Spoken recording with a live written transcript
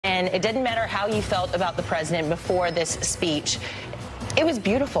And it didn't matter how you felt about the president before this speech. It was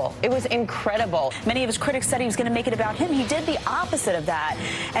beautiful. It was incredible. Many of his critics said he was going to make it about him. He did the opposite of that.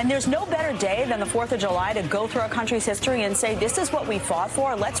 And there's no better day than the 4th of July to go through our country's history and say, this is what we fought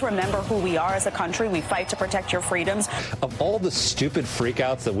for. Let's remember who we are as a country. We fight to protect your freedoms. Of all the stupid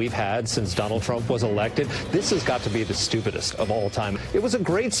freakouts that we've had since Donald Trump was elected, this has got to be the stupidest of all time. It was a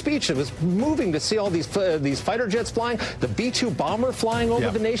great speech. It was moving to see all these fighter jets flying. The B-2 bomber flying over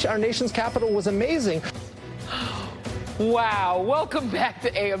our nation's capital was amazing. Wow. Welcome back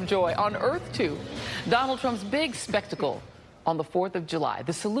to AM Joy. On Earth 2, Donald Trump's big spectacle on the 4th of July.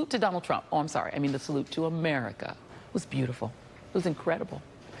 The salute to Donald Trump. Oh, I'm sorry. I mean, the salute to America was beautiful. It was incredible.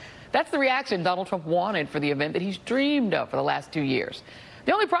 That's the reaction Donald Trump wanted for the event that he's dreamed of for the last 2 years.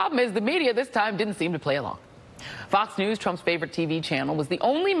 The only problem is the media this time didn't seem to play along. Fox News, Trump's favorite TV channel, was the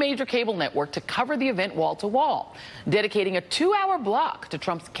only major cable network to cover the event wall to wall, dedicating a 2-hour block to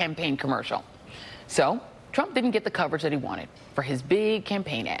Trump's campaign commercial. So Trump didn't get the coverage that he wanted for his big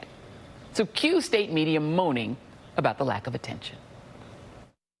campaign ad. So cue state media moaning about the lack of attention.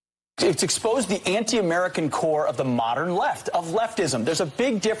 It's exposed the anti-American core of the modern left, of leftism. There's a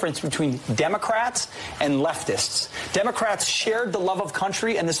big difference between Democrats and leftists. Democrats shared the love of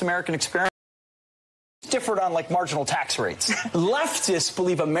country and this American experience. Differed on like marginal tax rates. Leftists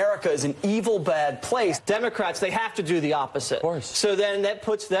believe America is an evil, bad place. Democrats, they have to do the opposite. Of course. So then that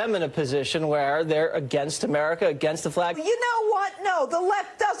puts them in a position where they're against America, against the flag. You know what? No, the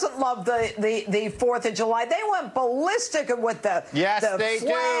left doesn't love the 4th of July. They went ballistic with the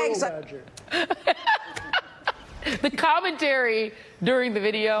flags. The commentary during the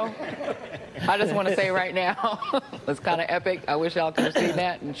video, I just want to say right now, was kind of epic. I wish y'all could have seen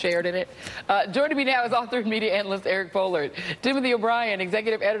that and shared in it. Joining me now is author and media analyst Eric Pollard, Timothy O'Brien,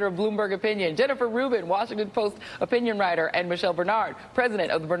 executive editor of Bloomberg Opinion, Jennifer Rubin, Washington Post opinion writer, and Michelle Bernard,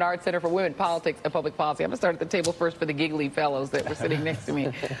 president of the Bernard Center for Women, Politics, and Public Policy. I'm going to start at the table first for the giggly fellows that were sitting next to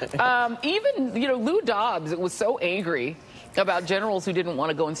me. Even, Lou Dobbs was so angry about generals who didn't want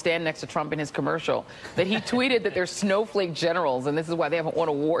to go and stand next to Trump in his commercial that he tweeted that they're snowflake generals, and this is why they haven't won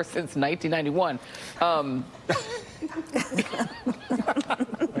a war since 1991.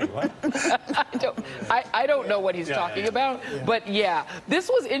 Wait, what? I don't know what he's talking about, but yeah, this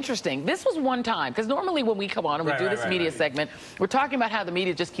was interesting. This was one time, because normally when we come on and we do this media segment, we're talking about how the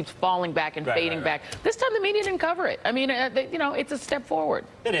media just keeps falling back and fading back. This time the media didn't cover it. I mean, it's a step forward.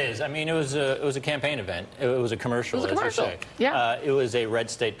 It is. I mean, it was a campaign event. It was a commercial. It was a commercial. As you say. Yeah. It was a red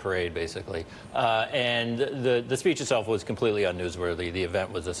state parade, basically, and the speech itself was completely unnewsworthy. The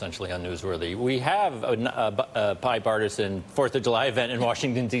event was essentially unnewsworthy. We have a bipartisan 4th of July event in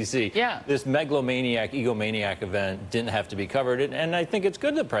Washington, D.C. Yeah. This megalomaniac, egomaniac event didn't have to be covered, and I think it's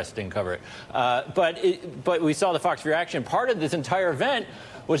good the press didn't cover it. But we saw the Fox reaction. Part of this entire event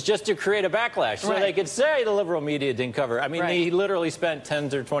was just to create a backlash, so they could say the liberal media didn't cover it. I mean, he literally spent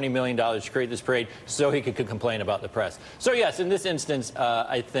 $10 or $20 million to create this parade so he could complain about the press. So yes, in this instance,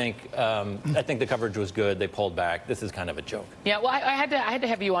 I think the coverage was good. They pulled back. This is kind of a joke. Yeah, well, I had to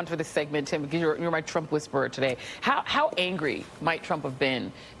have you on for this segment, Tim, because you're my Trump whisperer today. How angry might Trump have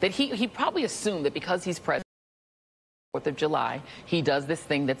been that he probably assumed that because he's president 4th of July, he does this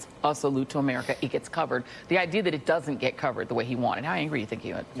thing that's a salute to America. It gets covered. The idea that it doesn't get covered the way he wanted. How angry do you think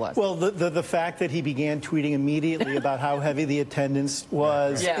he was? Well, the fact that he began tweeting immediately about how heavy the attendance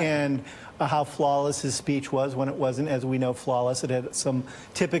was and how flawless his speech was when it wasn't, as we know, flawless. It had some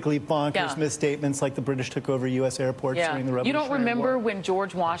typically bonkers misstatements, like the British took over U.S. airports during the Revolutionary You don't remember War. when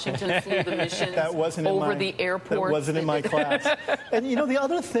George Washington flew the missions over the airports? That wasn't in my class. And, the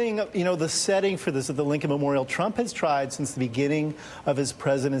other thing, the setting for this at the Lincoln Memorial, Trump has tried since the beginning of his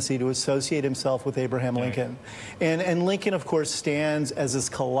presidency to associate himself with Abraham Lincoln. And Lincoln, of course, stands as this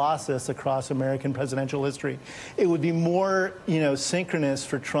colossus across American presidential history. It would be more, synchronous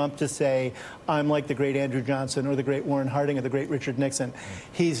for Trump to say, I'm like the great Andrew Johnson or the great Warren Harding or the great Richard Nixon.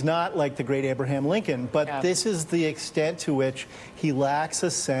 He's not like the great Abraham Lincoln, but this is the extent to which he lacks a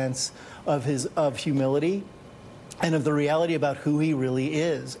sense of humility and of the reality about who he really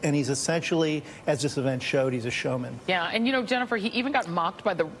is. And he's essentially, as this event showed, he's a showman. Yeah, and Jennifer, he even got mocked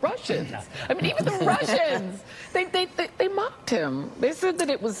by the Russians. I mean, even the Russians, they mocked him. They said that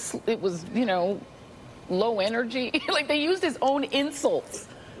it was low energy. Like, they used his own insults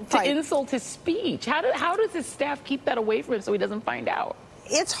to insult his speech. How does his staff keep that away from him so he doesn't find out?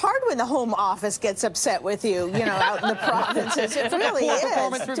 It's hard when the Home Office gets upset with you, out in the provinces. It really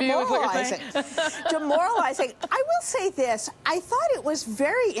is demoralizing. Demoralizing. I will say this. I thought it was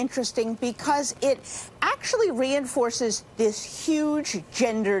very interesting because it actually reinforces this huge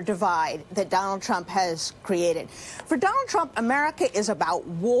gender divide that Donald Trump has created. For Donald Trump, America is about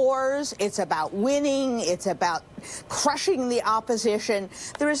wars, it's about winning, it's about crushing the opposition.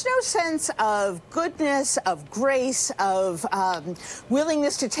 There is no sense of goodness, of grace, of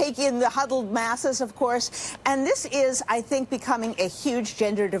willingness to take in the huddled masses, of course. And this is, I think, becoming a huge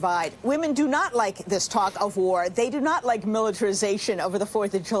gender divide. Women do not like this talk of war. They do not like militarization over the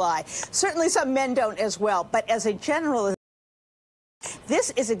 4th of July. Certainly some men don't as well. But as a general, this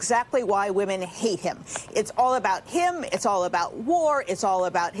is exactly why women hate him. It's all about him. It's all about war. It's all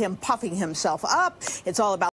about him puffing himself up. It's all about